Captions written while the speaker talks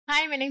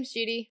Hi, my name's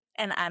Judy.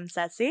 And I'm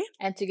Ceci.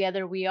 And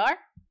together we are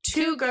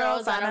Two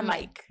girls on a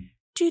mic.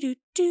 Do do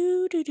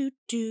do do do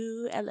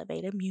do.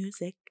 Elevator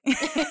music.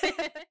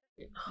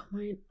 Oh,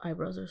 my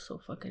eyebrows are so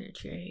fucking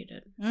itchy. I hate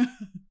it.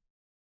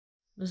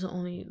 That's the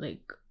only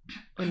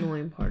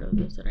annoying part of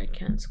this that I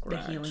can't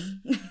scratch. The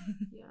healing.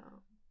 Yeah.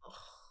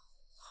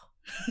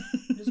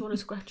 I just want to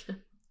scratch it.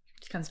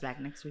 She comes back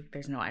next week.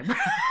 There's no eyebrow.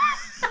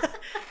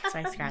 So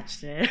I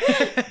scratched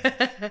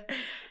it.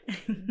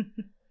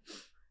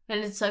 And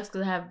it sucks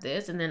because I have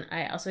this, and then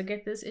I also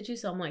get this itchy,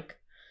 so I'm like,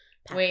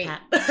 Pat, wait.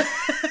 pat.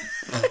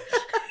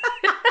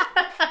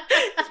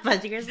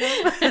 Sponging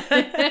yourself.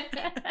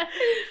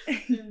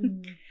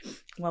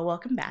 Well,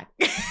 welcome back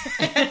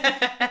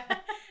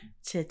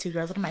to Two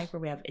Girls on a Mic,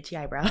 where we have itchy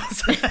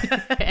eyebrows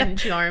and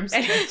itchy arms.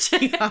 And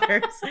itchy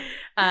arms.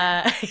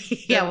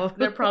 Yeah, well,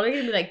 they're probably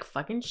gonna be like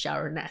fucking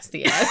shower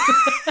nasty ass.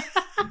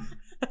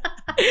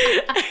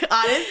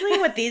 Honestly,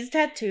 with these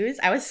tattoos,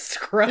 I was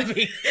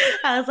scrubbing.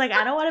 I was like,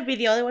 I don't want to be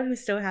the only one who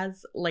still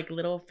has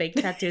little fake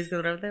tattoos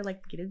because whenever they're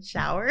get in the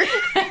shower,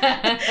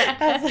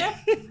 I was like,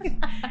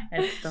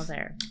 it's still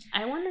there.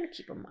 I wanted to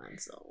keep them on,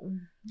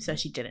 so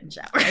she didn't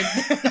shower.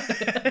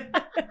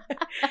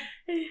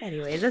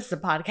 Anyways, this is a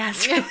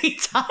podcast where we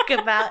talk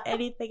about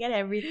anything and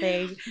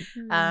everything.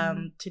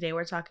 Today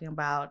we're talking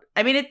about.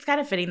 I mean, it's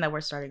kind of fitting that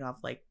we're starting off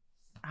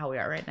how we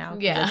are right now.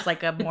 Yeah. It's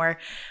a more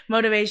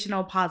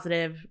motivational,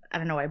 positive, I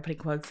don't know why I'm putting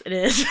quotes, it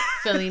is.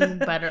 Feeling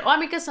better. Well, I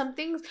mean, because some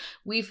things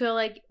we feel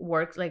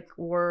works,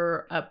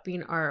 we're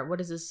upping our,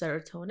 what is this,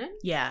 serotonin?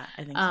 Yeah,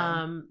 I think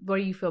so.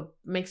 Where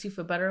makes you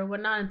feel better or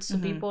whatnot. And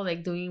some people,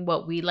 doing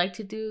what we like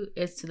to do,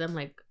 is to them,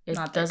 it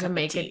not doesn't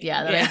make it,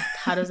 yeah.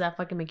 How does that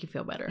fucking make you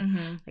feel better?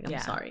 I'm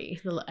sorry.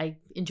 I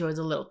enjoy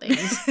the little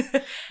things.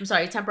 I'm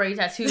sorry, temporary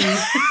tattoos.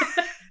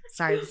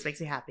 Sorry, this makes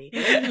me happy.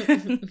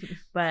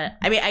 But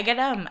I mean, I get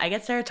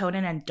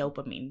serotonin and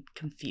dopamine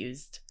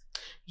confused.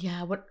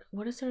 Yeah, what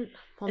is there?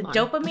 Hold on.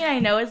 Dopamine, I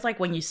know, is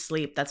when you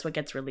sleep. That's what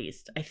gets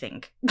released, I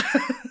think.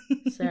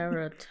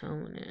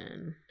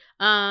 Serotonin.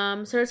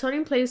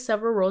 Serotonin plays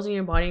several roles in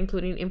your body,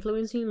 including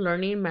influencing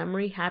learning,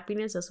 memory,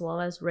 happiness, as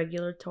well as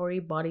regulatory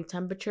body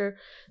temperature,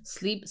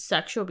 sleep,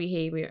 sexual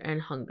behavior,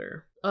 and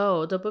hunger.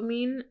 Oh,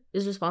 dopamine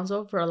is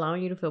responsible for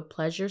allowing you to feel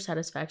pleasure,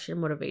 satisfaction,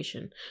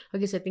 motivation.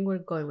 Okay, so I think we're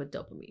going with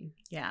dopamine.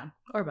 Yeah,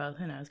 or both.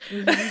 Who knows?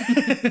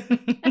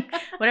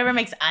 Whatever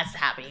makes us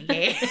happy.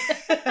 Okay?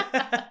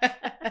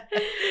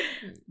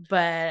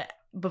 But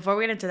before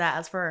we get into that,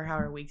 as for how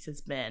our weeks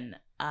has been,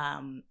 I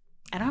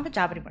don't have a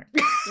job anymore.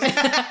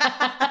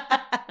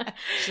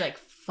 She's like,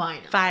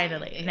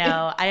 finally.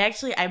 No,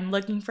 I'm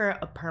looking for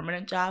a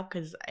permanent job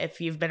because if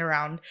you've been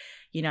around,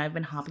 I've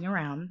been hopping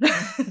around.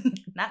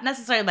 Not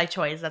necessarily by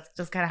choice. That's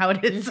just kind of how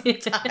it is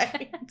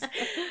sometimes.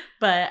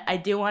 But I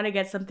do want to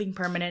get something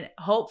permanent,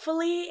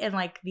 hopefully in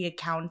the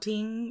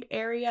accounting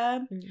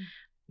area,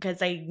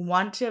 because I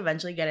want to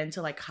eventually get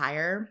into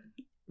higher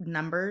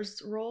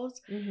numbers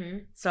roles.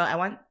 So I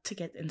want to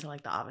get into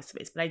the office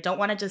space, but I don't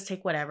want to just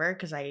take whatever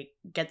because I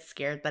get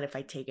scared that if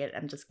I take it,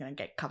 I'm just gonna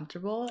get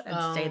comfortable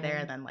and stay there,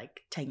 and then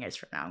 10 years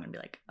from now I'm gonna be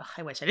like, oh,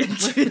 I wish I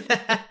didn't do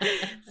that.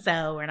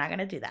 So we're not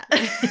gonna do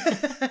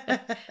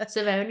that. So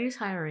if anybody's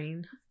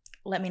hiring,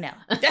 let me know.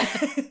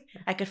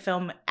 I could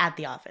film at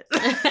the office.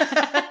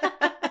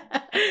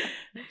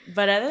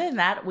 But other than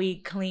that,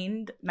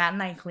 Matt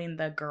and I cleaned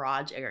the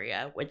garage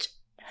area, which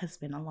has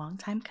been a long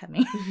time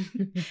coming.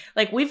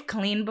 We've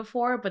cleaned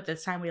before, but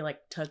this time we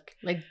took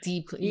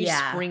deep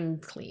spring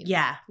clean.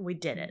 Yeah, we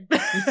did it.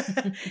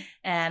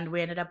 And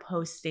we ended up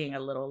hosting a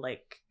little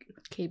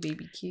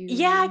KBBQ.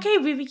 Yeah,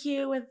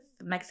 KBBQ with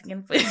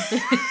Mexican food.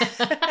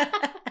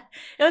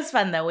 It was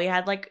fun though. We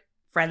had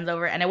friends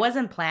over, and it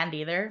wasn't planned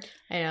either.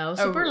 I know,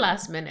 super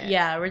last minute.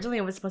 Yeah, originally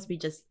it was supposed to be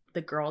just the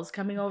girls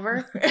coming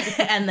over,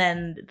 and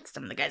then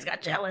some of the guys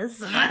got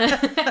jealous.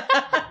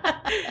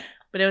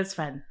 But it was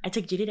fun. I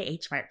took Judy to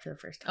H Mart for the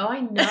first time. Oh, I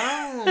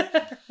know.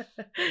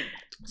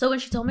 So when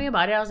she told me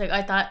about it, I was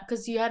I thought,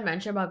 because you had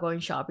mentioned about going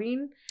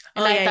shopping,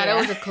 and I thought it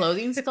was a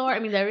clothing store. I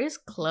mean, there is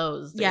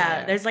clothes there.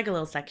 Yeah, there's a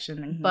little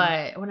section.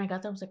 But when I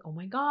got there, I was oh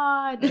my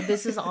God,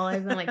 this is all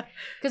I've been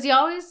because you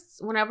always,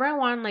 whenever I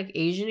want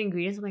Asian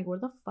ingredients, I'm where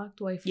the fuck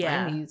do I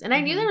find these? And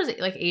I knew there was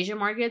Asian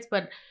markets,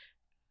 but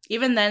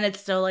even then, it's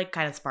still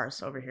kind of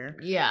sparse over here.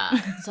 Yeah.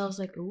 So I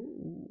was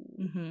ooh,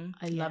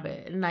 I love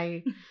it. And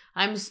I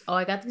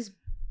got these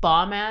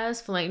bomb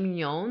ass filet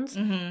mignons,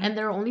 and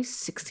they're only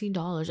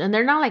 $16, and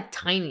they're not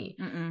tiny,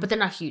 but they're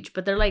not huge,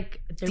 but they're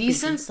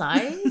decent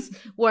size.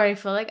 Where I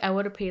feel I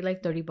would have paid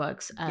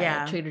 $30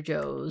 at Trader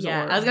Joe's.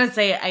 Yeah, I was gonna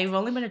say I've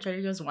only been to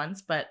Trader Joe's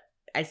once, but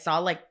I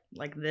saw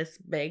this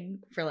big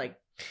for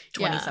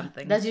 20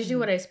 something. That's usually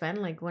what I spend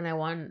when I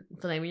want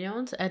filet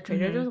mignons at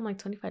Trader Joe's. I'm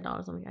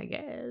 $25. I'm I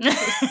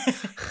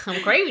guess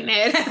I'm craving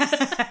it.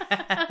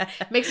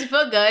 Makes you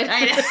feel good.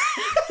 I know.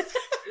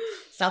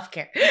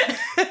 Self-care.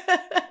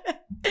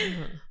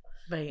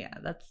 But yeah,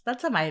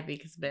 that's how my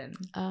week has been.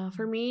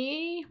 For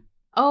me,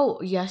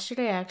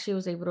 yesterday I actually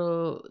was able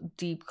to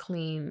deep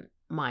clean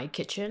my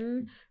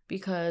kitchen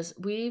because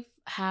we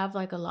have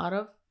a lot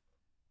of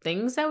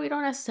things that we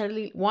don't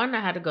necessarily. One, I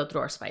had to go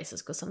through our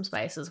spices because some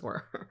spices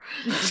were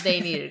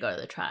they needed to go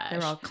to the trash.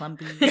 They're all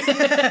clumpy,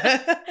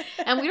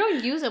 and we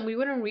don't use them. We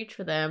wouldn't reach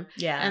for them.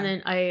 Yeah. And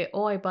then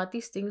I bought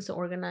these things to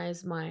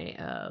organize my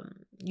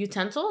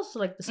utensils, so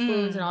like the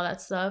spoons and all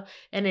that stuff,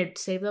 and it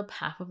saved up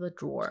half of the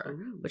drawer,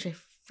 which I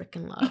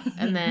freaking love.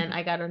 And then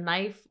I got a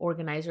knife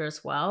organizer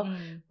as well,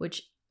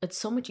 which it's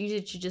so much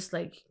easier to just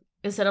like.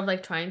 Instead of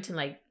like trying to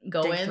like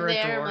go dig in through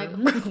there, a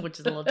drawer, like which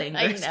is a little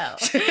dangerous. I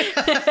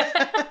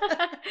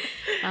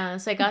know.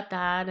 So I got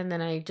that, and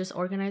then I just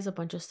organized a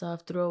bunch of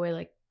stuff, threw away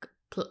like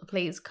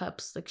plates,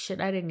 cups, like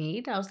shit I didn't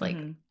need. I was like,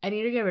 I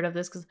need to get rid of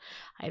this because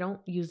I don't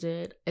use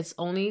it. It's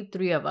only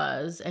 3 of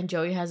us, and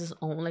Joey has his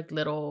own like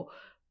little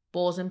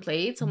bowls and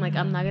plates. I'm like,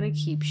 I'm not gonna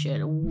keep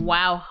shit.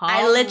 Wow, how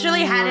I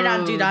literally had it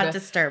on Do Not rude.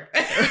 Disturb.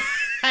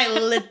 I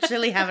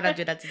literally have it on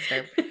Do Not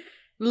Disturb.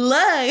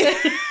 Look.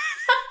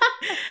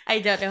 I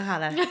don't know how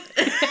that.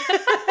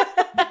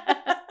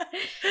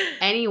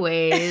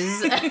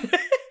 Anyways,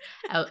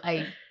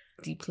 I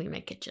deep clean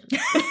my kitchen.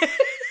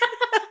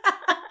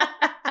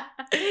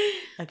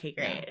 Okay,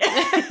 great.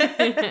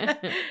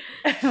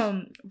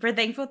 For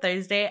Thankful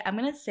Thursday, I'm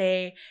gonna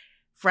say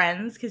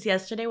friends because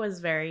yesterday was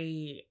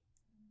very.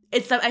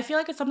 I feel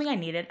like it's something I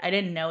needed. I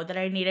didn't know that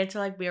I needed to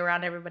like be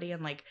around everybody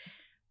and like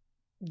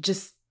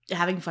just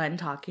having fun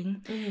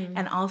talking.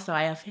 And also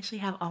I officially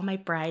have all my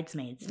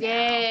bridesmaids now.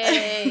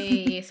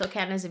 Yay. So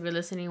Candace, if you're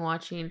listening,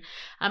 watching,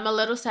 I'm a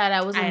little sad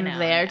I wasn't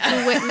there I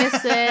know. to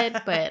witness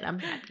it, but I'm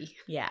happy.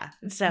 Yeah,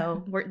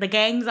 so the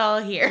gang's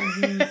all here.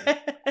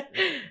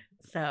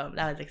 So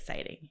that was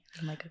exciting.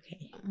 I'm like,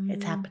 okay,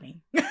 it's happening.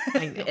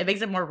 I know. It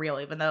makes it more real,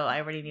 even though I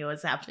already knew it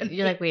was happening.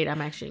 You're like, wait,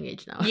 I'm actually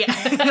engaged now. Yeah.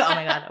 Oh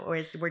my god,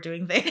 we're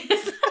doing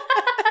things.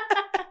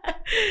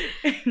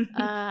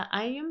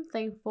 I am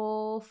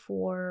thankful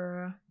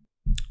for.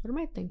 What am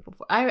I thankful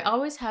for? I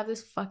always have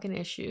this fucking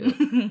issue,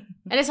 and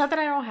it's not that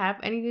I don't have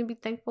anything to be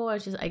thankful.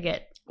 It's just I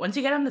get. Once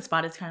you get on the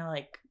spot, it's kind of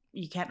like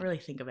you can't really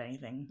think of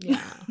anything.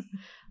 Yeah,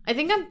 I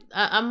think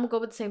I'm gonna go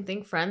with the same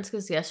thing, friends.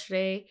 Because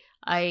yesterday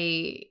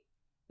I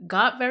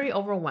got very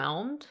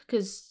overwhelmed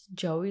because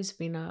Joey's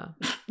being a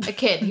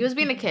kid. He was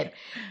being a kid.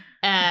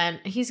 And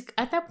he's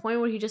at that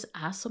point where he just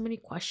asks so many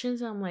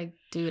questions. And I'm like,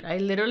 dude, I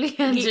literally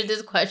answered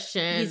this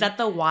question. He's at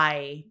the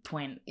why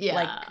point. Yeah.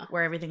 Like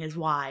where everything is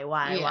why.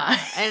 Yeah.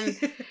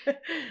 And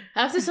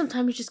after some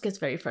time, it just gets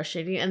very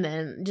frustrating. And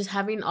then just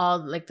having all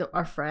like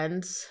our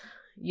friends,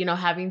 you know,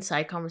 having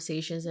side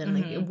conversations and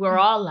like we're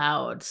all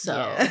loud. So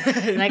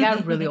and I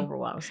got really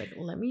overwhelmed. I was like,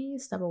 let me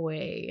step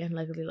away. And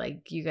luckily,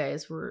 like you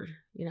guys were,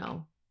 you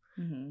know,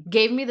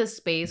 gave me the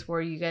space where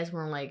you guys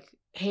weren't like,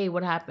 hey,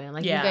 what happened?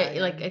 Like, you guys,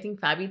 like, I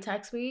think Fabi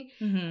texted me.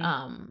 And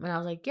I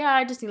was like, yeah,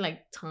 I just need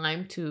like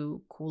time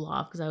to cool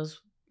off because I was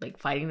like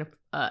fighting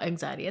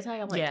anxiety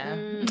attack. I'm like,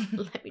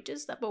 let me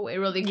just step away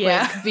really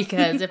quick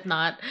because if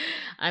not,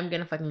 I'm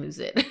gonna fucking lose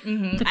it.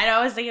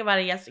 I was thinking about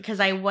it yesterday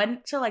because I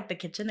went to like the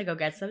kitchen to go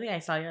get something. I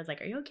saw you. I was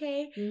like, are you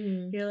okay?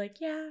 You're like,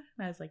 yeah.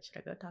 And I was like, should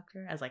I go talk to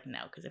her? I was like, no,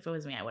 because if it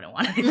was me, I wouldn't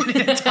want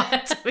anybody to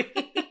talk to me.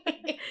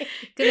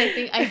 Because I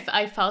think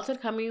I felt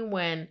it coming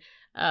when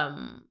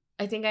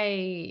I think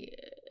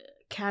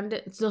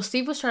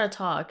Steve was trying to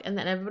talk and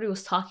then everybody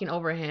was talking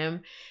over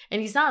him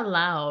and he's not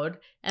loud.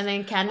 And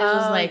then Candace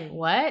was like,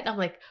 what? I'm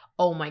like,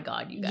 oh my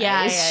God, you guys.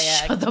 Yeah.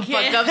 Shut the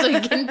fuck up so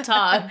you can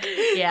talk.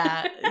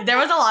 Yeah. There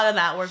was a lot of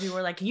that where people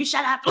were like, can you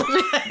shut up? So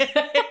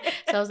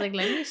I was like,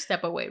 let me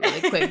step away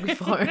really quick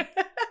before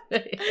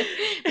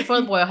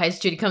the Boyle Heights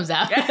Judy comes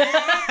out.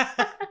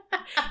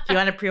 If you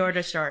want to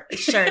pre-order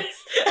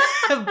shirts,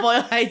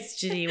 Boyle Heights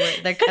Judy,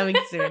 they're coming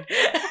soon.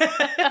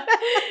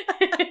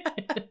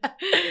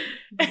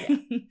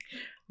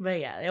 But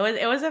yeah,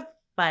 it was a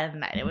fun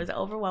night. It was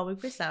overwhelming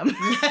for some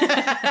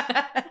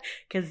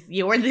because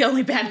you weren't the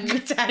only panic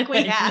attack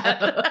we had.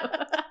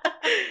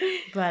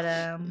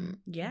 But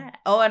yeah.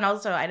 Oh, and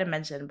also I didn't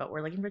mention, but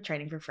we're looking for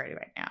training for Freddie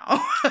right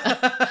now.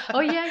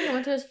 Oh yeah, he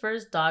went to his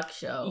first dog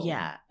show.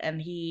 Yeah, and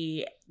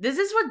this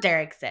is what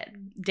Derek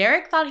said.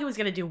 Derek thought he was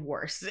gonna do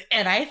worse,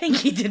 and I think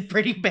he did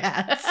pretty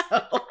bad.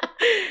 So,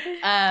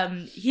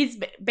 he's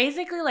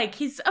basically like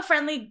he's a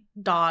friendly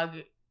dog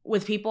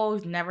with people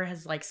who never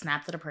has like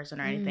snapped at a person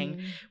or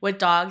anything. With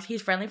dogs,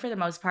 he's friendly for the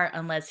most part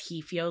unless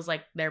he feels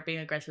like they're being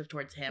aggressive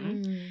towards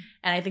him.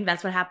 And I think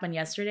that's what happened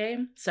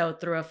yesterday. So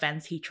through a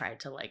fence, he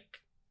tried to like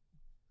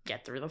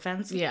get through the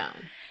fence. Yeah.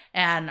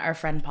 And our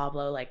friend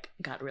Pablo like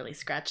got really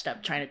scratched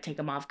up trying to take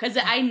him off. Because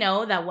I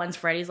know that once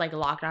Freddie's like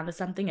locked onto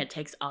something, it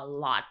takes a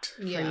lot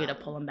for you to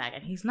pull him back.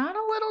 And he's not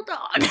a little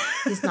dog.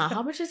 He's not.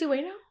 How much does he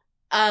weigh now?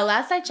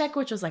 Last I checked,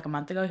 which was like a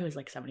month ago, he was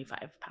like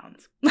 75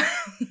 pounds.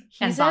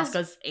 And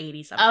Bosco's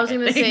 80 something. I was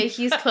going to say,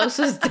 he's close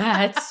as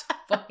dad's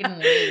fucking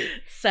weight.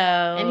 So,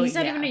 and he's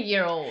not even a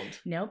year old.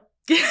 Nope.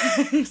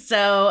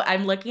 So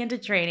I'm looking into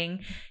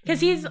training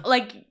because he's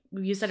like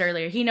you said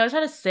earlier, he knows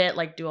how to sit,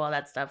 like do all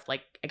that stuff,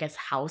 like I guess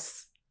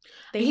house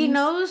things. He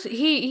knows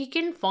he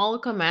can follow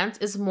commands.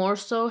 It's more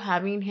so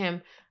having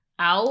him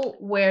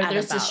out where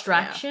there's about,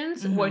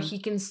 distractions, yeah. where he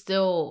can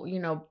still, you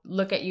know,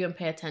 look at you and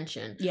pay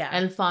attention, Yeah.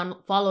 and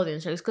follow the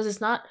instructions. Because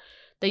it's not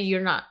that you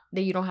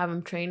don't have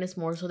him trained. It's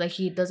more so that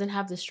he doesn't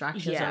have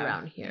distractions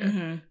around here.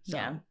 Mm-hmm. So.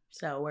 Yeah.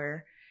 So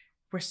we're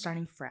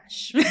starting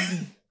fresh.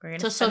 We're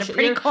So gonna spend a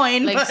pretty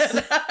coin, like,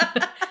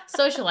 but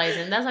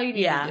socializing. That's all you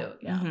need to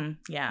do. Yeah. Mm-hmm.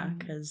 Yeah,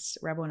 because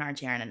Rebel and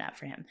Archie aren't enough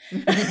for him.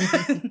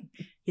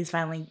 He's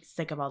finally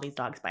sick of all these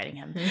dogs biting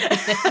him.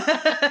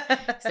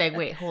 It's like,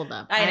 wait, hold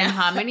up. I know.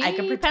 How many I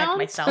can protect pounds?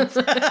 myself.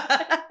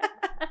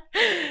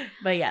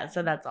 But yeah,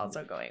 so that's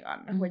also going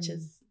on, which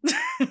is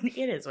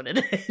it is what it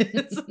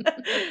is.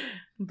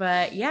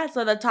 But yeah,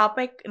 so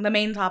the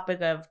main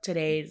topic of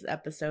today's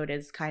episode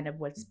is kind of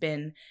what's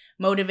been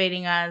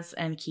motivating us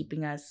and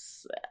keeping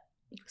us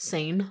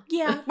sane.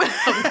 Yeah.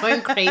 I'm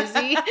going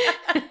crazy.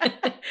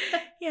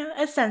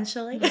 Yeah,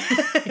 essentially.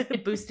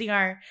 Boosting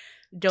our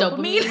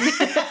dopamine.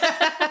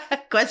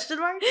 Question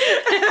mark.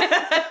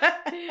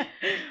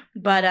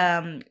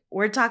 But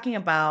we're talking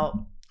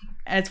about,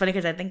 and it's funny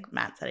because I think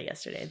Matt said it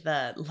yesterday,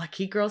 the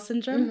lucky girl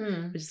syndrome,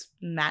 Mm-hmm. which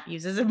Matt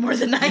uses it more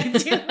than I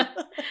do.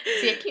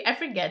 See, I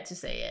forget to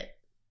say it.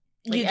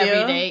 Like, you do?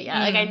 every day. Yeah.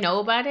 Like, I know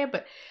about it,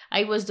 but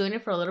I was doing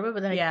it for a little bit,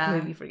 but then I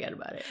completely forget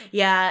about it.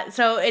 Yeah.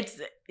 So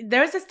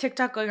there's this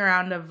TikTok going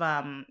around of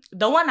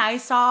the one I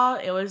saw,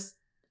 it was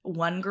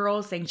one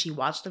girl saying she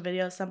watched a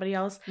video of somebody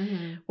else,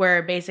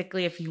 where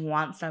basically if you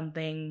want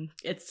something,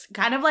 it's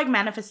kind of like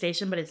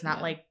manifestation, but it's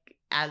not like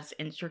as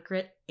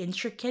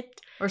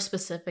intricate or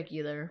specific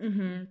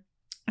either.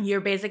 You're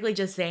basically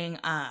just saying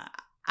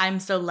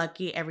I'm so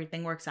lucky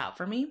everything works out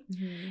for me.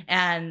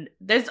 And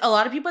there's a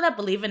lot of people that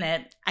believe in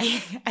it.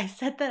 I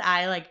said that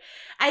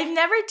I've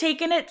never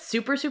taken it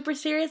super super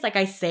serious. Like,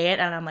 I say it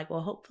and I'm like,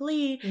 well,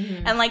 hopefully.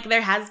 And like,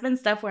 there has been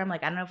stuff where I'm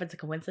like, I don't know if it's a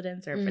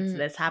coincidence or if it's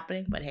this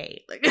happening, but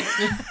hey, like,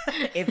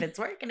 if it's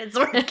working, it's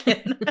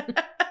working.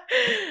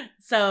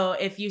 So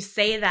if you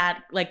say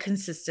that like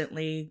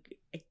consistently,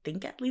 I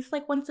think at least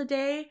like once a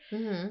day,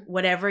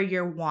 whatever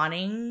you're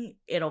wanting,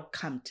 it'll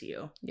come to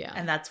you. Yeah.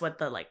 And that's what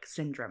the like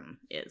syndrome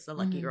is, the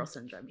lucky girl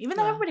syndrome. Even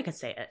though everybody could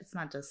say it. It's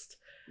not just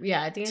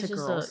I think it's just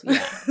girls.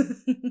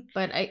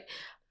 But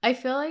I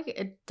feel like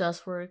it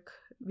does work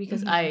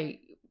because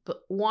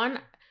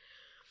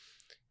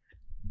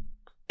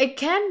it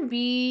can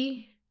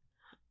be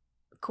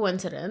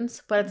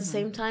coincidence, but at the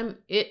same time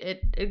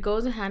it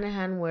goes hand in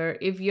hand where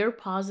if you're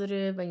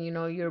positive and you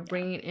know you're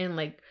bringing in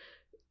like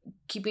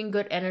keeping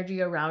good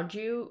energy around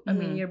you, I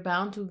mean, you're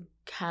bound to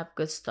have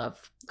good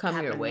stuff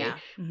come your way.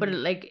 But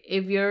like,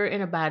 if you're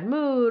in a bad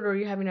mood or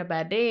you're having a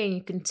bad day and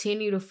you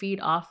continue to feed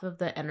off of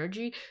the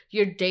energy,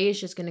 your day is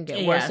just gonna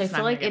get worse. I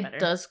feel like it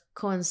does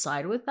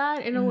coincide with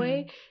that in a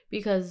way,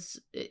 because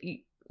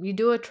you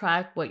do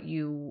attract what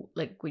you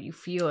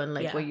feel and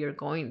like what you're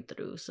going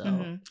through.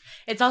 So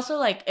it's also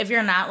like, if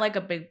you're not like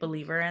a big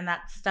believer in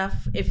that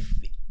stuff, if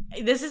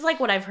this is like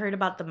what I've heard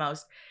about the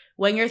most,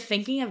 when you're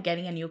thinking of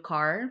getting a new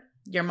car,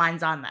 your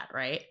mind's on that,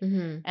 right?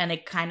 And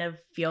it kind of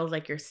feels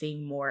like you're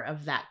seeing more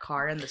of that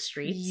car in the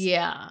streets.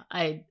 Yeah,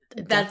 I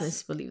definitely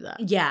believe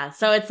that. Yeah,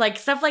 so it's like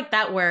stuff like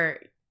that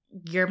where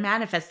you're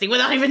manifesting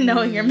without even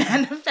knowing you're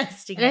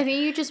manifesting. And I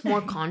think you're just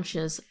more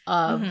conscious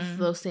of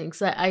those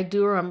things. I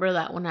do remember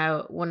that when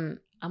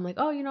I'm like,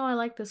 oh, you know, I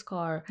like this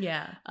car.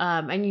 Yeah.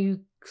 And you,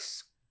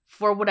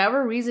 for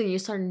whatever reason, you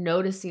start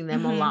noticing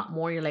them a lot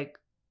more. You're like,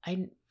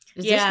 is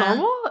this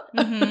normal?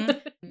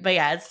 But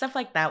yeah, it's stuff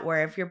like that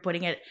where if you're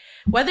putting it,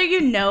 whether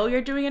you know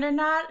you're doing it or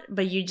not,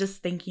 but you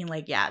just thinking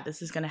like, yeah,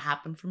 this is going to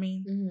happen for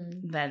me,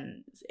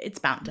 then it's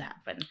bound to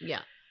happen. Yeah.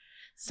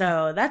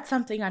 So that's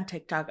something on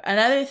TikTok.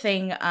 Another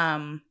thing,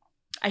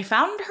 I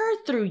found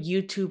her through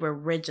YouTube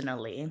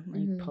originally.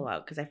 Let me pull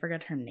out because I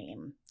forgot her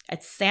name.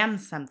 It's Sam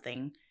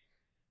something.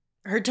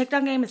 Her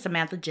TikTok name is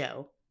Samantha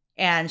Joe.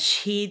 And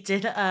she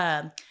did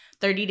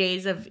 30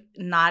 days of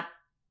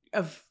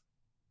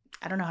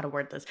I don't know how to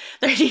word this.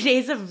 30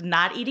 days of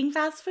not eating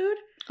fast food.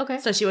 Okay.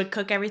 So she would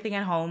cook everything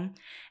at home.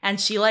 And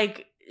she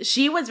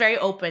was very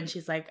open.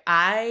 She's like,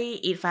 I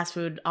eat fast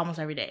food almost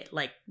every day.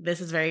 Like, this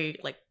is very,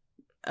 like,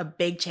 a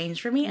big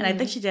change for me. And I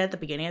think she did at the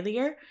beginning of the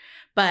year.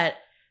 But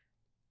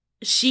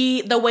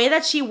the way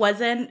that she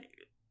wasn't,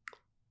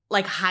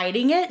 like,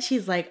 hiding it,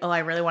 she's like, oh, I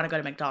really want to go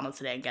to McDonald's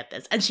today and get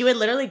this. And she would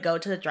literally go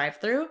to the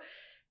drive-thru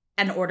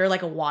and order,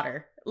 like, a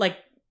water. Like,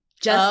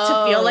 just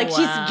to feel like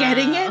she's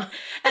getting it.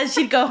 And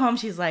she'd go home.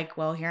 She's like,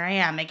 well, here I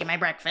am making my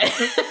breakfast.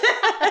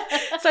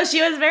 So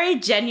she was very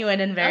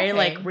genuine and very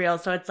like real.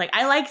 So it's like,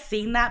 I like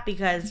seeing that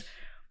because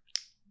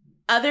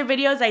other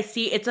videos I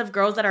see, it's of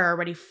girls that are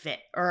already fit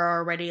or are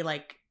already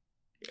like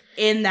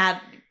in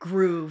that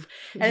groove.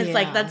 And it's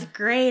like, that's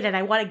great. And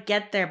I want to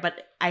get there, but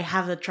I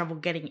have the trouble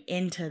getting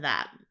into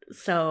that.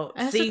 So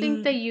I also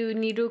think that you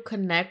need to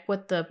connect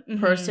with the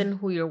person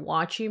who you're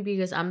watching,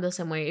 because I'm the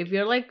same way. If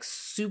you're like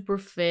super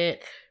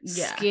fit,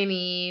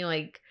 skinny,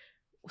 like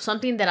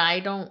something that I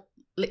don't,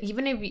 like,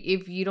 even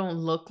if you don't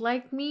look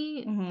like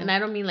me, and I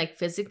don't mean like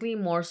physically,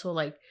 more so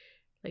like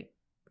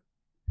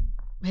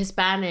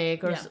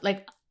Hispanic or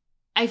like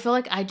I feel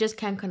like I just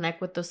can't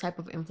connect with those type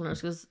of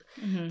influencers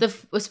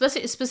because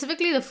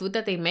specifically the food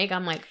that they make,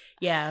 I'm like,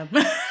 yeah,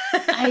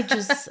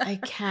 I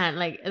can't.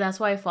 Like, that's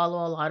why I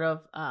follow a lot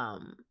of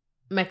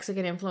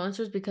Mexican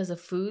influencers, because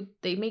of food.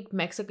 They make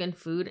Mexican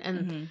food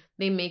and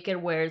they make it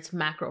where it's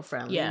macro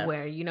friendly,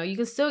 where, you know, you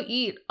can still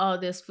eat all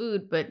this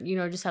food, but, you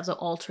know, just have to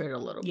alter it a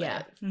little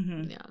bit.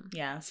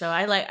 Yeah. So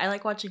I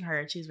like watching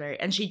her. She's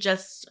and she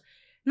just,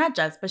 not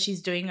just, but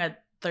she's doing a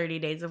 30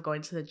 days of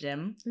going to the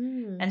gym,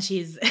 and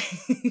she's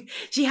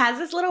she has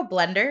this little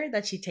blender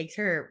that she takes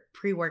her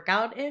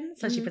pre-workout in,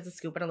 so she puts a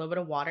scoop in a little bit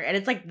of water, and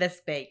it's like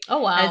this big. Oh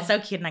wow. And it's so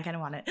cute, and I kind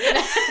of want it.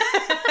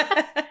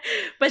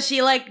 But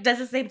she like does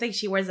the same thing.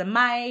 She wears a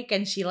mic,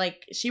 and she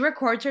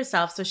records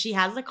herself, so she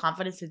has the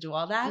confidence to do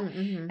all that.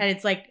 And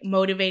it's like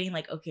motivating,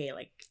 like, okay,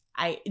 like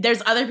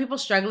there's other people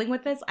struggling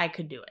with this, I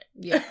could do it.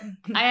 Yeah.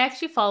 I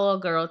actually follow a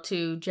girl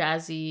too,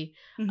 Jazzy,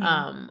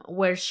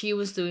 where she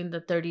was doing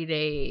the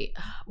 30-day,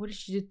 what did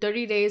she do?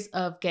 30 days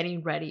of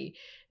getting ready,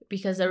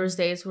 because there was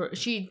days where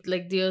she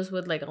like deals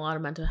with like a lot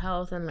of mental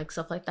health and like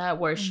stuff like that,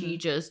 where she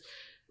just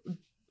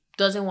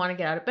doesn't want to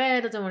get out of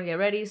bed, doesn't want to get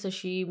ready. So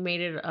she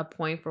made it a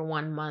point for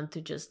 1 month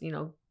to just, you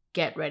know,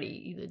 get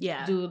ready,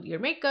 do your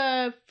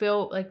makeup,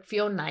 feel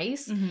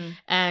nice.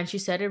 And she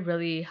said it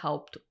really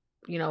helped,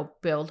 you know,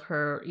 build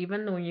her,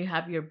 even when you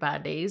have your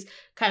bad days,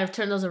 kind of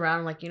turn those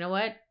around, like, you know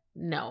what,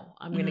 no,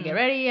 I'm gonna get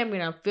ready, I'm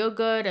gonna feel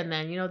good. And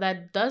then, you know,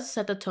 that does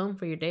set the tone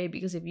for your day,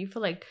 because if you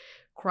feel like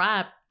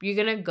crap, you're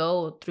gonna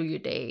go through your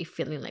day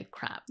feeling like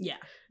crap.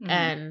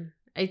 And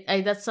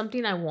I that's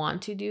something I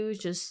want to do, is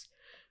just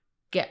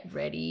get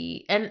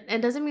ready. And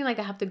it doesn't mean like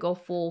I have to go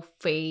full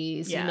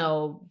face, you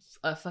know,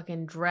 a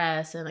fucking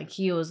dress and like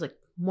heels, like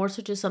more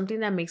so just something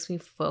that makes me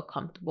feel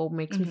comfortable,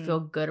 makes me feel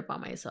good about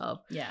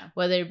myself.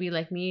 Whether it be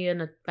like me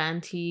in a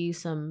panty,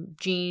 some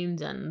jeans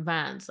and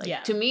Vans.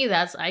 Like to me,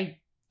 that's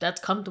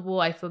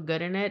comfortable. I feel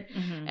good in it.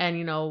 And,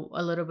 you know,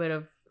 a little bit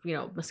of, you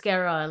know,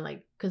 mascara and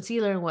like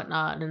concealer and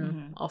whatnot,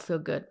 and I'll feel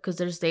good. Because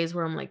there's days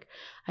where I'm like,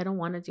 I don't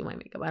want to do my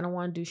makeup, I don't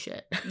want to do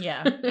shit.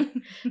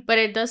 But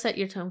it does set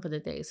your tone for the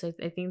day. So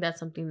I think that's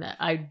something that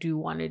I do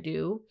want to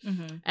do.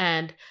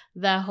 And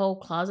that whole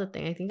closet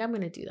thing, I think I'm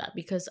gonna do that,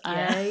 because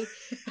I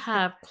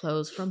have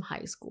clothes from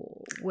high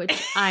school,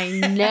 which I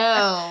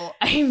know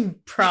I'm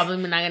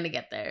probably not gonna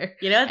get there,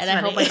 you know, and funny.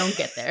 I hope I don't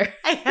get there.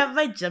 I have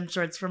my gym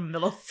shorts from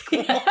middle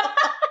school.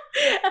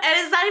 And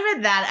it's not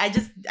even that.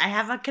 I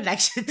have a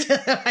connection to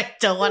them. I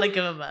don't want to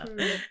give them up.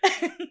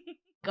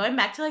 Going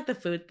back to like the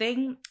food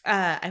thing,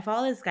 I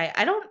follow this guy.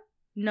 I don't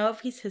know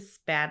if he's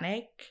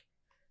Hispanic,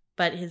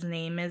 but his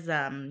name is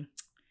Jose.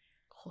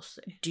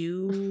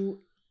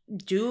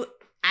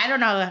 I don't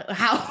know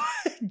how.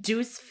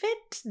 Juicy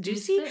Fit. No,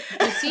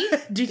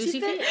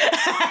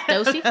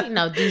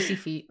 Juicy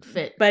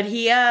Fit. But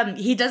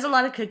he does a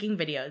lot of cooking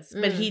videos.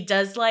 But he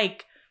does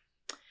like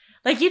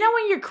you know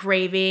when you're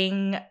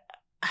craving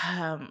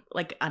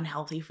like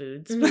unhealthy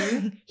foods,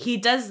 he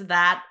does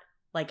that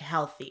like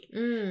healthy.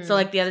 So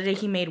like the other day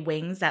he made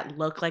wings that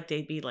look like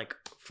they'd be like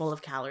full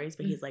of calories,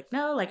 but he's like,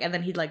 no, like, and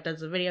then he like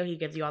does a video, he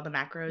gives you all the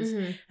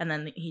macros, and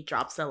then he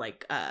drops a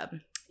like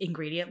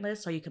ingredient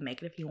list so you can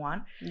make it if you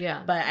want.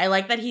 But I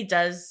like that he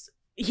does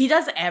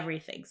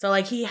everything. So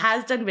like he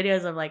has done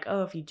videos of like,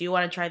 oh, if you do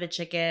want to try the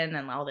chicken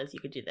and all this, you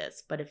could do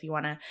this, but if you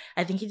want to,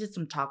 I think he did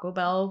some Taco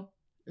Bell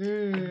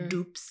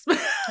dupes.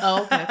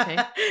 Oh, okay.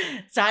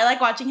 So I like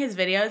watching his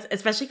videos,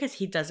 especially because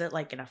he does it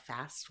like in a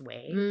fast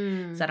way,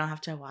 so I don't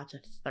have to watch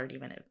a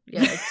 30-minute.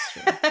 Yeah, it's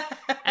true.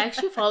 I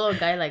actually follow a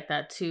guy like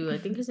that too. I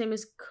think his name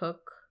is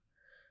Cook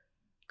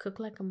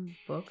Like I'm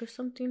Book or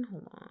something.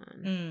 Hold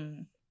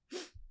on.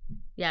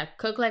 Yeah,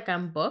 Cook Like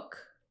I'm Book.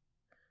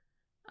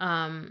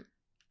 And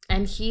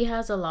he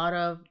has a lot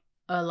of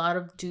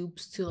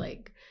dupes to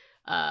like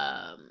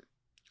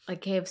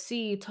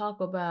KFC,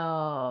 Taco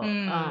Bell,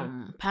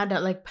 Panda,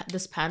 like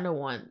this Panda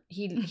one.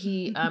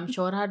 He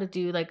showed how to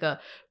do like a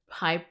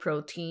high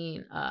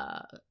protein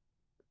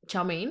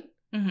chow mein.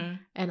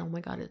 And oh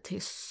my god, it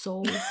tastes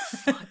so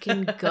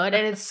fucking good.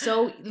 And it's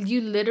so,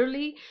 you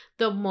literally,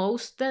 the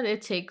most that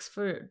it takes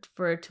for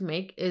it to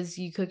make is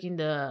you cooking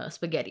the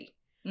spaghetti.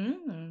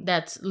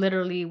 That's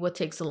literally what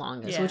takes the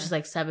longest, which is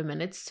like 7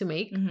 minutes to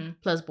make,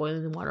 plus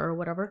boiling the water or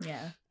whatever.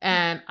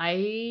 And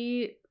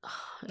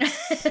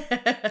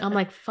I'm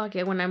like, fuck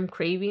it, when I'm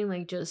craving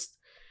like just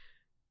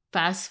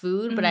fast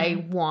food, but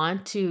I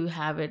want to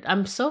have it.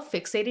 I'm so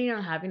fixated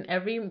on having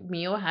every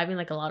meal having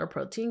like a lot of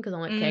protein, because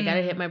I'm like, okay, I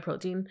gotta hit my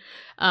protein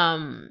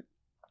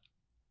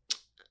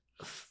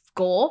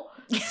goal.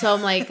 So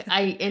I'm like,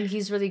 and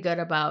he's really good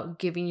about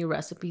giving you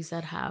recipes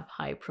that have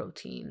high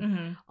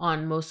protein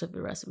on most of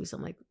the recipes.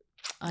 I'm like,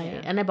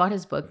 and I bought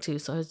his book too,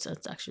 so it's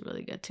actually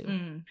really good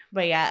too.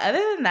 But yeah,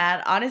 other than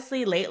that,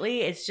 honestly,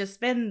 lately it's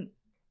just been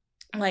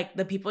like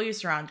the people you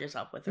surround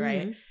yourself with,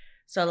 right?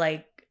 So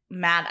like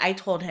Matt, I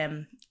told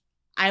him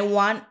I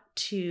want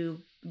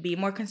to be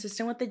more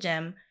consistent with the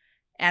gym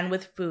and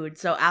with food.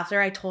 So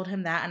after I told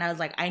him that, and I was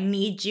like, I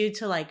need you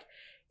to like,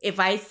 if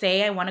I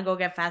say I want to go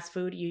get fast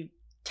food, you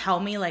tell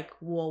me like,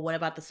 well, what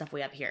about the stuff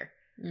we have here?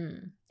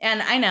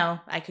 And I know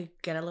I could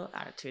get a little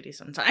attitudey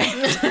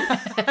sometimes.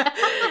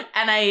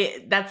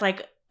 And that's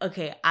like,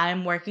 okay,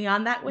 I'm working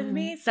on that with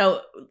me.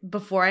 So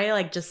before I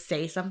like just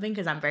say something,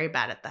 because I'm very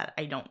bad at that,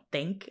 I don't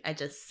think, I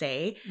just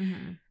say.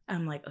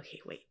 I'm like, okay,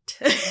 wait.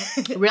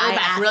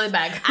 Really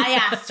bad. I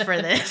asked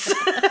for this.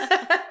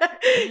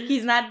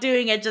 He's not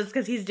doing it just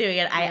because he's doing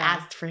it. I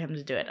asked for him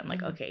to do it. I'm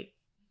like, okay,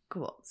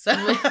 cool. So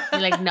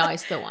you're like, no, I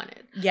still want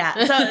it.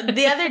 Yeah. So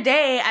the other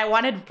day I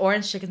wanted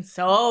orange chicken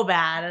so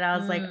bad. And I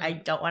was like, I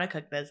don't want to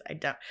cook this. I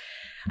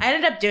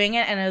ended up doing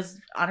it, and it was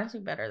honestly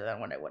better than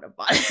what I would have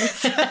bought.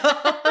 So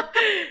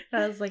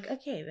I was like,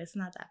 okay, that's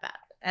not that bad.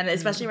 And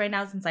especially right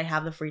now, since I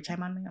have the free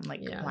time on me, I'm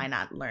like, why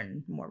not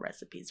learn more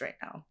recipes right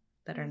now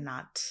that are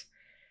not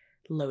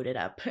loaded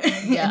up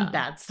in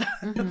bad stuff?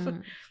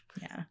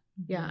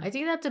 Yeah, I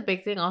think that's a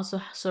big thing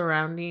also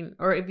surrounding,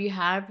 or if you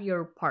have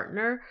your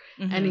partner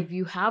and if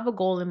you have a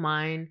goal in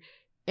mind,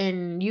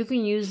 and you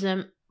can use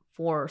them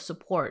for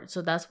support.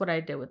 So that's what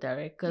I did with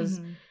Derek, because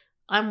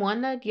I'm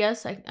one that,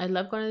 yes, I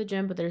love going to the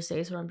gym, but there's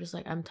days where I'm just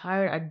like, I'm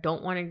tired, I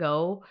don't want to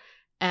go,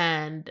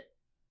 and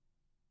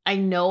I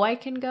know I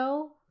can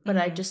go, but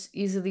I just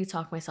easily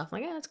talk myself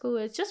like, yeah, that's cool,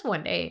 it's just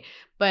one day.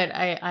 But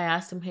I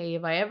asked him, hey,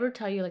 if I ever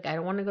tell you like I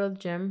don't want to go to the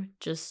gym,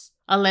 just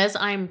unless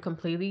I'm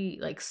completely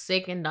like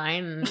sick and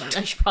dying and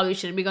I probably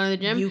shouldn't be going to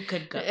the gym, you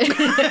could go.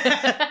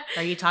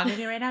 Are you talking to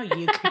me right now?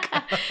 You could go.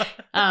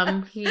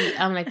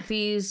 I'm like,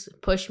 please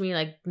push me,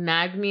 like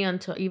nag me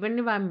until, even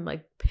if I'm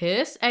like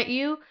pissed at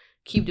you,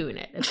 keep doing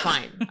it. It's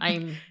fine.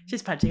 I'm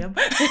just punching him.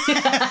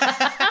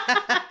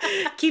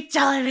 Keep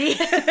telling me.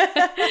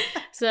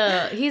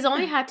 So he's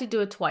only had to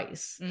do it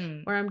twice,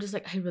 where I'm just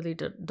like, I really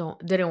didn't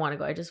want to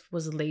go. I just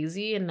was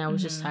lazy and I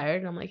was just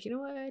tired. And I'm like, you know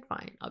what?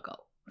 Fine, I'll go.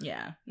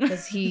 Yeah.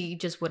 Because he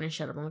just wouldn't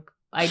shut up. I'm like,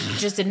 I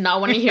just did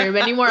not want to hear him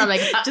ananymore. I'm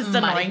like, just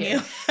annoying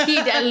you.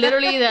 He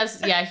literally,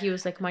 he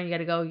was like, come on, you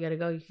gotta go.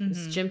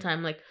 It's gym time.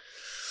 I'm like,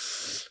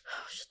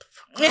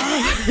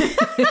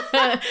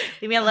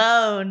 leave me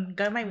alone,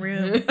 go to my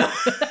room.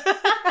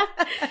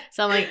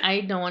 So I'm like, I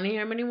don't want to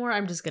hear him anymore.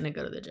 I'm just gonna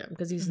go to the gym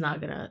because he's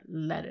not gonna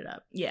let it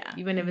up,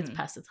 even if it's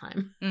past the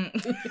time.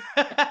 It's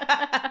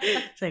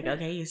like,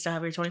 okay, you still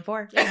have your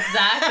 24.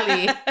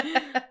 Exactly.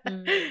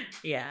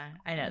 Yeah,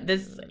 I know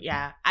this.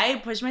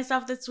 I pushed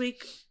myself this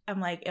week.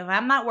 I'm like, if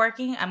I'm not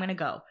working, I'm gonna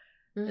go.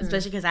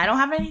 Especially because I don't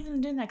have anything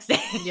to do next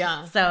day.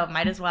 So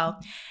might as well.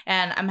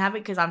 And I'm happy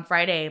because on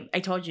Friday, I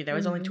told you there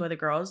was only 2 other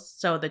girls.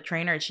 So the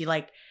trainer, she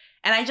like,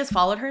 and I just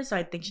followed her. So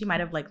I think she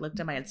might have like looked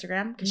at my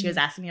Instagram because she was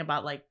asking me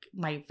about like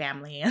my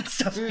family and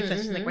stuff like that.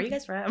 She's like, where are you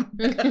guys from?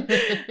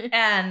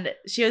 And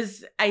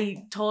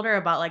I told her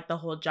about like the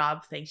whole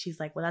job thing. She's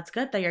like, well, that's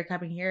good that you're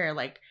coming here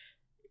like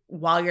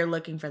while you're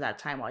looking for that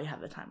time, while you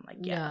have the time. Like,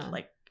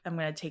 like I'm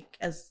going to take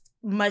as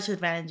much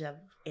advantage of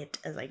it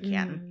as I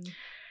can.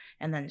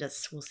 And then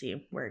we'll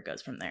see where it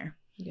goes from there.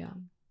 Yeah.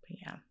 But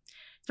yeah.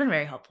 It's been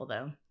very helpful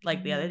though.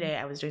 Like the other day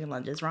I was doing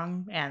lunges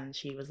wrong and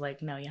she was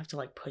like, no, you have to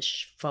like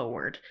push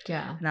forward.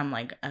 Yeah. And I'm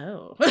like,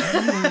 oh.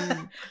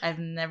 I've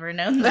never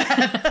known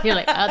that. You're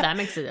like, oh, that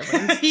makes a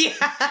difference.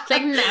 It's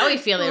like now we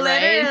feel it,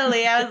 right?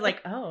 Literally, I was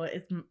like, oh,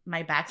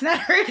 my back's not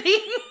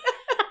hurting.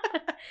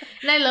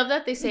 And I love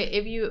that they say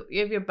if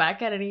your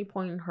back at any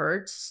point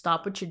hurts,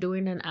 stop what you're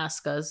doing and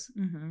ask us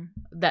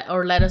that,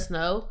 or let us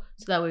know,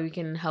 so that way we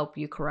can help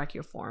you correct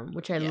your form.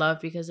 Which I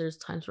love, because there's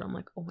times where I'm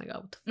like, oh my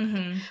god, what the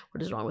fuck?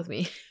 What is wrong with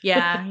me?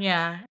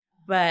 Yeah.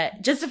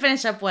 But just to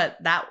finish up what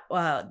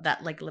that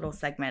like little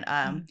segment,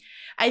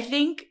 I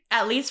think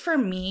at least for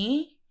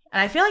me,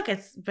 and I feel like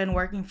it's been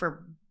working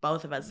for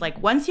both of us.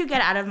 Like once you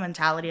get out of the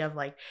mentality of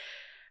like,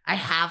 I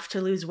have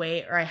to lose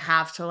weight or I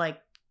have to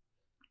like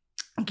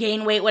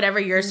gain weight, whatever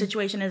your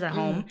situation is at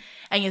home,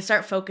 and you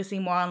start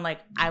focusing more on like,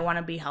 I want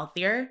to be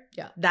healthier,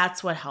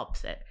 that's what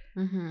helps it.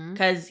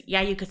 Because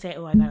you could say,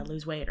 oh, I gotta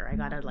lose weight or I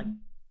gotta like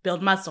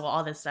build muscle,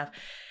 all this stuff.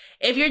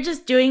 If you're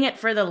just doing it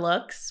for the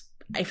looks,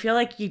 I feel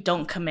like you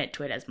don't commit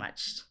to it as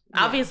much.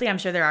 Obviously, I'm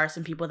sure there are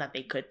some people that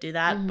they could do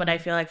that, but I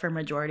feel like for a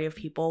majority of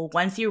people,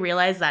 once you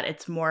realize that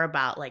it's more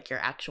about like your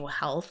actual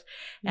health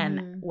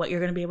and what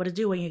you're gonna be able to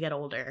do when you get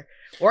older,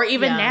 or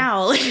even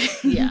now.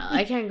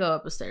 I can't go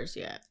up the stairs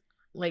yet.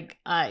 Like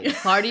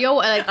cardio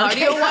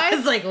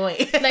wise, like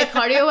wait, like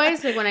cardio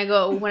wise, like when I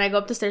go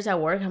up the stairs at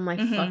work, I'm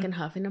like fucking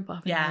huffing and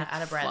puffing. Yeah, like,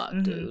 out of breath, fuck,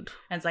 dude.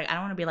 And it's like, I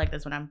don't want to be like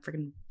this when I'm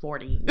freaking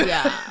 40.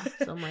 Yeah,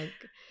 so I'm like,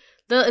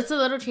 it's the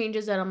little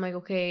changes that I'm like,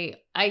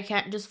 okay, I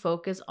can't just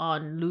focus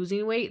on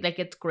losing weight. Like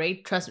it's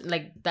great, trust me,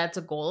 like that's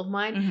a goal of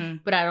mine,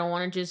 but I don't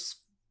want to just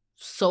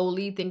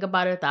solely think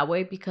about it that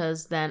way,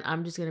 because then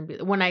I'm just gonna be,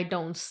 when I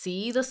don't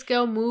see the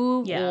scale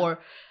move or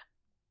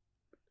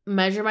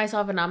measure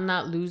myself and I'm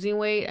not losing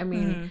weight, I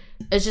mean,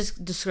 it's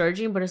just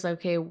discouraging. But it's like,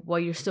 okay, well,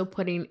 you're still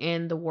putting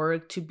in the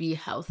work to be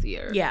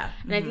healthier.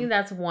 And I think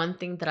that's one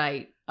thing that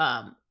I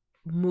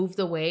moved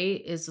away,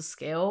 is the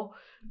scale,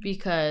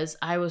 because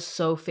I was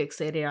so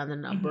fixated on the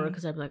number,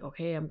 because I'm like,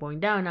 okay, I'm going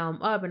down, now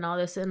I'm up, and all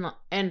this, and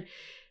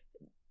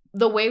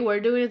the way we're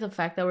doing it, the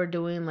fact that we're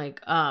doing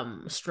like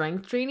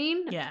strength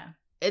training,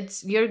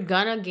 you're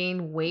gonna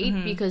gain weight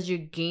Mhm. because you're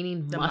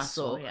gaining The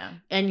muscle, yeah.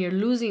 and you're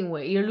losing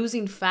weight. You're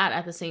losing fat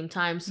at the same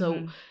time. So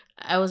Mhm.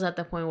 I was at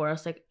the point where I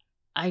was like,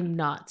 I'm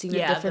not seeing a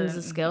Yeah, difference in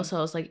the- the scale. mhm. So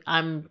I was like,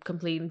 I'm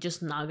completely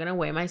just not gonna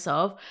weigh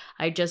myself.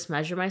 I just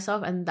measure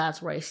myself, and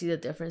that's where I see the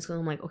difference. Because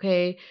I'm like,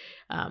 okay,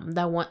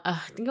 that one, I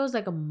think it was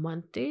like a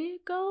month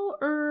ago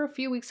or a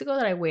few weeks ago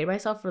that I weighed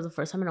myself for the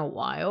first time in a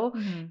while,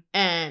 Mhm.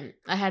 and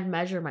I had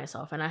measured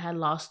myself, and I had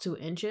lost 2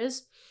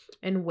 inches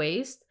in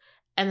waist,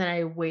 and then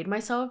I weighed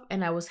myself,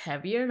 and I was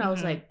heavier, and I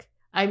was Mhm. like,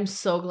 I'm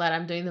so glad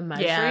I'm doing the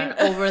measuring Yeah.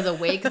 over the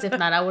weight, because if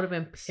not, I would have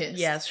been pissed.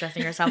 Yeah,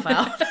 stressing yourself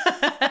out.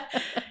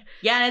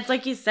 Yeah, and it's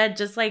like you said,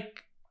 just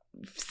like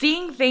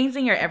seeing things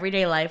in your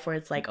everyday life where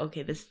it's like,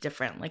 okay, this is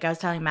different. Like I was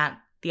telling Matt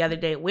the other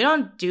day, we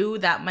don't do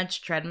that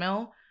much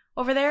treadmill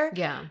over there,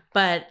 Yeah.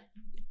 but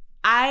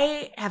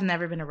I have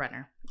never been a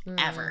runner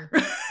ever.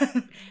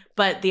 Mm.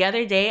 But the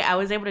other day, I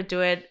was able to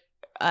do it,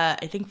 I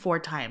think 4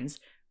 times.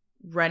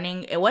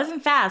 Running, it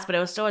wasn't fast, but it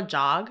was still a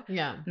jog.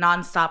 Yeah.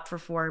 Nonstop for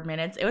 4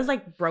 minutes. It was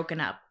like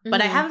broken up,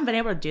 but I Mhm. haven't been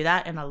able to do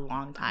that in a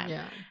long time.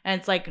 Yeah. And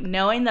it's like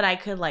knowing that I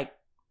could, like,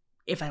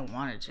 if I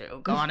wanted to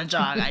go on a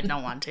jog, I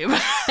don't want to,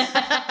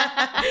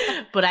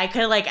 but I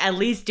could like at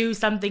least do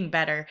something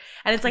better.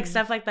 And it's like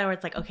stuff like that where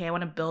it's like, okay, I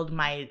want to build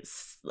my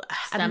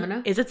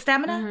Stamina. Is it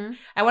stamina? Mhm.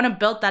 I want to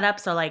build that up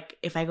so like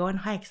if I go on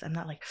hikes, I'm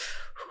not like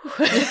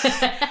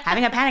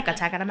having a panic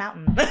attack on a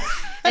mountain.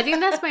 I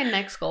think that's my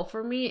next goal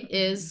for me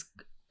is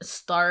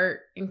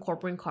start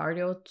incorporating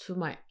cardio to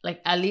my,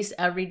 like, at least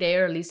every day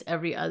or at least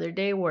every other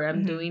day where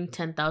I'm Mhm. doing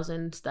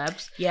 10,000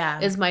 steps Yeah.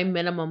 is my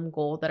minimum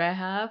goal that I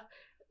have.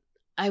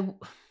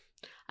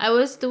 I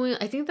was doing,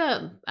 I think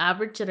the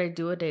average that I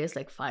do a day is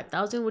like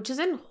 5,000, which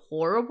isn't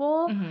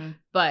horrible, Mhm.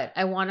 but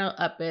I want to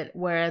up it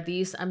where at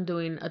least I'm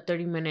doing a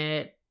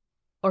 30-minute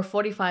or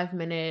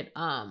 45-minute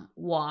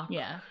walk.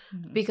 Yeah.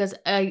 Mhm. Because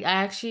I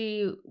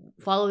actually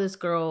follow this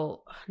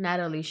girl,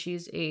 Natalie.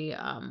 She's a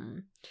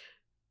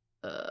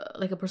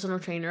like a personal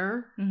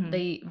trainer.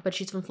 Mhm. But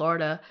she's from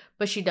Florida.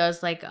 But she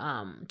does like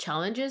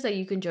challenges that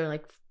you can join.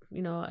 Like,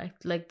 you know,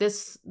 like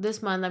this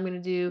month I'm gonna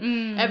do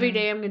every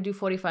day I'm gonna do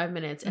 45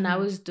 minutes, and I Mhm.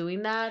 was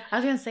doing that. I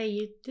was gonna say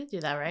you did do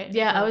that, right?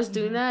 Yeah, I was Mhm.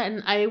 doing that,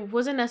 and I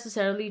wasn't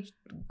necessarily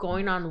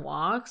going on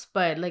walks,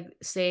 but like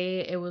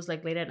say it was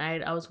like late at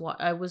night, I was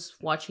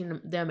watching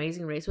The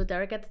Amazing Race with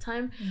Derek at the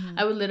time. Mhm.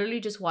 I would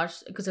literally just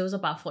watch because it was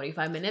about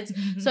 45 minutes.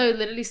 Mhm. So I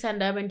literally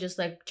stand up and just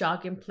like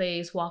jog in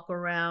place, walk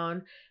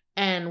around.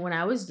 And when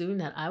I was doing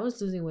that, I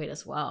was losing weight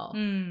as well.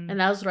 And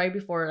that was right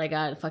before I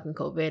got fucking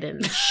COVID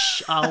and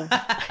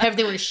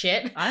everything was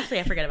shit. Honestly,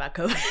 I forget about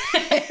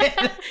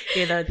COVID.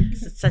 You know,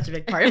 it's such a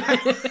big part of my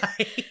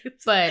life.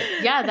 But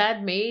yeah,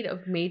 that made a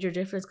major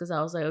difference because I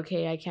was like,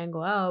 okay, I can't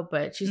go out.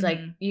 But she's like,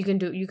 Mhm.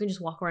 you can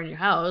just walk around your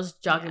house,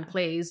 jog in Yeah.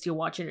 place, you're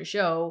watching a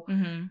show,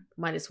 Mhm.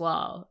 might as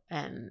well.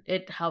 And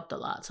it helped a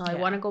lot. So I Yeah.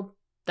 want to go.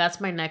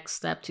 That's my next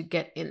step to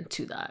get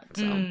into that.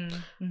 So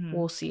Mhm.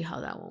 we'll see how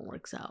that one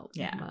works out.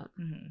 Yeah. But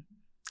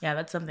Yeah,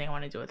 that's something I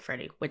want to do with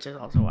Freddie, which is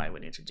also why we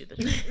need to do the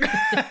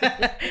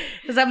training.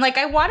 Because I'm like,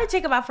 I want to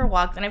take him out for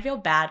walks, and I feel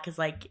bad because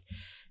like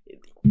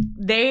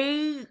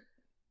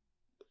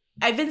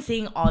I've been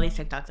seeing all these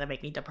TikToks that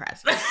make me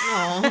depressed.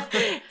 Aw.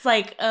 It's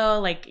like, oh,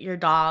 like your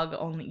dog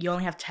you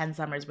only have 10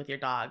 summers with your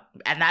dog,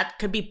 and that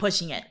could be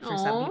pushing it for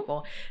some Aw.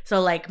 people.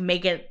 So like,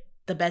 make it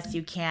the best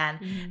you can.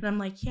 And I'm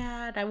like,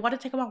 yeah, and I want to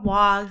take him on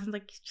walks. And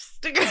like,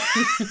 just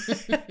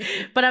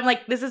but I'm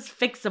like, this is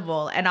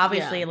fixable, and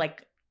obviously, Yeah.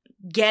 like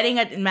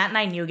Matt and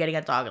I knew getting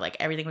a dog, like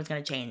everything was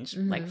gonna change,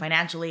 like Mhm.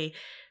 financially,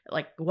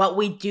 like what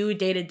we do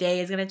day to day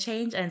is gonna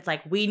change, and it's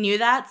like we knew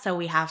that, so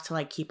we have to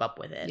like keep up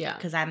with it. Yeah.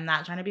 Because I'm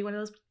not trying to be one of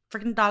those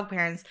freaking dog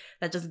parents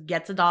that just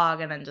gets a dog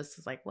and then just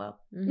is like, well,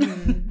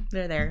 Mhm.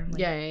 they're there. Like,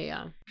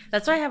 Yeah.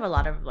 that's why I have a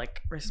lot of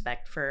like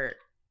respect for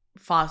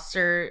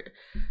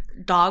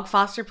dog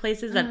foster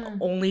places that Mm.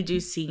 only do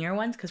senior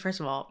ones, because first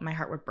of all, my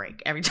heart would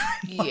break every time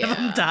one of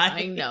them Yeah, died.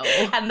 I know.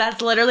 And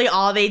that's literally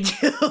all they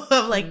do.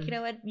 I'm like, Mm. you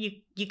know what,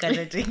 you guys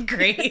are doing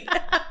great.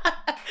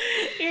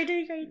 You're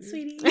doing great,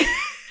 sweetie.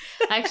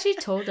 I actually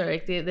told her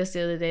like this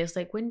the other day. It's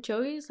like when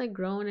Joey's like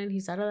grown and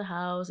he's out of the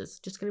house, it's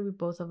just gonna be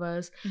both of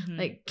us. Mhm.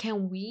 Like,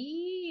 can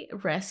we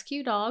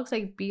rescue dogs?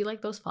 Like, be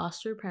like those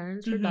foster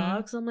parents for Mhm.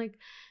 dogs? I'm like,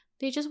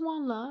 they just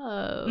want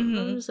love,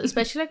 Mhm.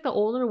 especially like the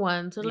older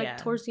ones, or like Yeah.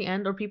 towards the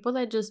end, or people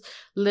that just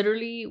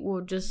literally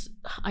will just.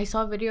 I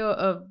saw a video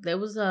of it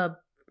was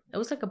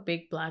like a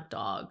big black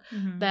dog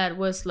Mhm. that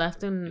was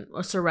left in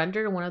or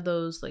surrendered in one of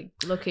those like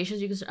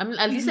locations you can. I mean,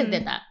 at least they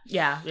did that.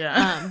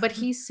 Yeah. But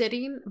he's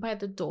sitting by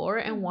the door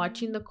and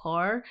watching the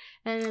car,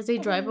 and as they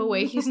drive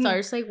away, he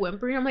starts like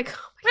whimpering. I'm like,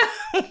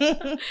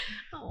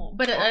 oh.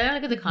 But I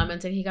look at the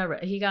comments, and he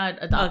got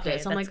adopted. Okay,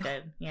 so I'm that's like,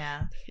 good.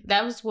 Yeah.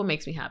 that was what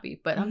makes me happy.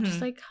 But I'm just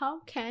Mhm. like,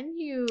 how can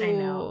you? I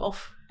know. Oh,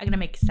 I'm gonna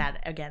make you sad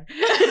again.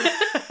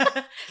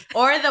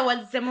 Or the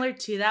one similar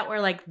to that where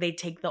like they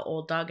take the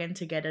old dog in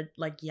to get a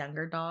like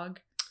younger dog.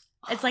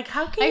 It's like,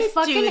 how can I you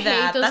fucking do hate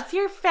that? those- That's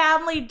your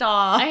family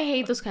dog. I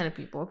hate those kind of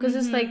people because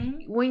it's like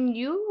Mhm. when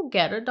you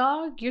get a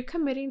dog, you're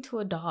committing to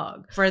a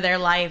dog. For their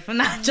life,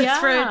 not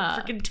just for Yeah.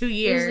 freaking 2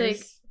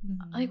 years.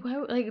 Like why?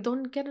 Like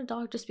don't get a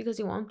dog just because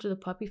you want them to the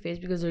puppy phase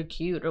because they're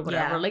cute or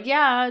whatever. Yeah. Like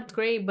yeah, it's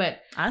great, but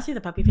Honestly,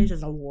 the puppy face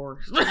is the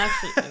worst.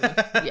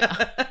 Actually,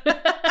 yeah.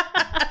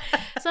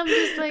 So I'm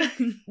just like,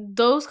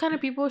 those kind of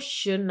people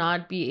should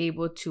not be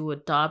able to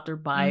adopt or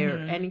buy or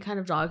Mhm. any kind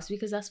of dogs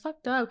because that's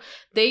fucked up.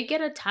 They get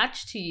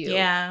attached to you.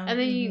 Yeah. And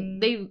then Mhm.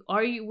 they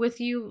are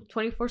with you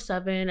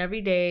 24/7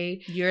 every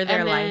day. You're their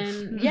And life.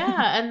 then,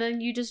 yeah. And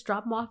then you just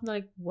drop them off and they're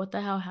like, what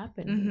the hell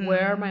happened? Mhm.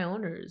 Where are my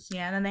owners?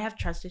 Yeah, and then they have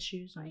trust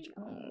issues. Like,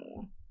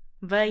 oh.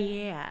 But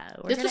yeah.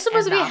 we're This gonna was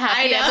supposed to be a end off-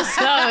 happy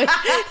I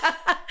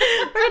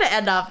know. We're going to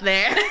end off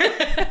there.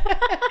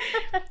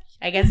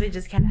 I guess we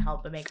just can't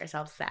help but make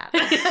ourselves sad.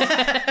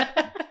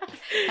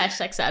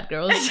 Hashtag sad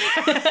girls.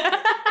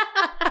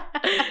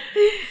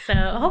 So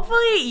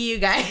hopefully you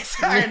guys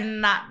are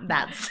not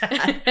that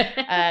sad.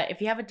 If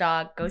you have a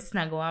dog, go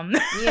snuggle them.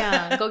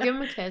 Yeah, go give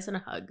them a kiss and a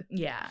hug.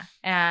 Yeah.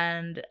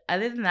 And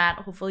other than that,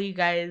 hopefully you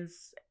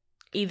guys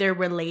either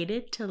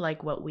related to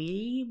like what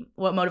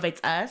motivates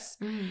us.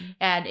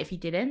 And if you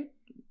didn't,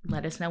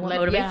 let us know what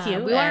motivates you.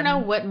 We want to know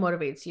what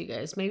motivates you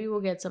guys. Maybe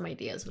we'll get some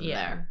ideas from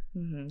there.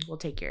 Mm-hmm. We'll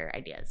take your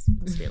ideas.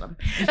 We'll steal them.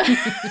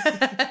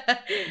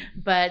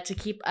 But to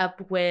keep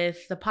up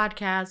with the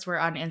podcast, we're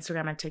on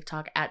Instagram and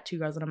TikTok at 2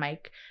 Girls and a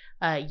Mic.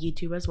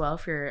 YouTube as well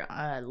if you're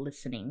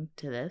listening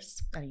to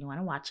this and you want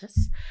to watch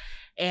us.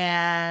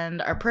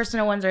 And our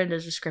personal ones are in the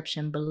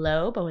description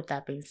below. But with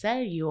that being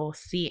said, you will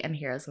see and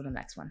hear us on the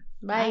next one.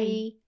 Bye.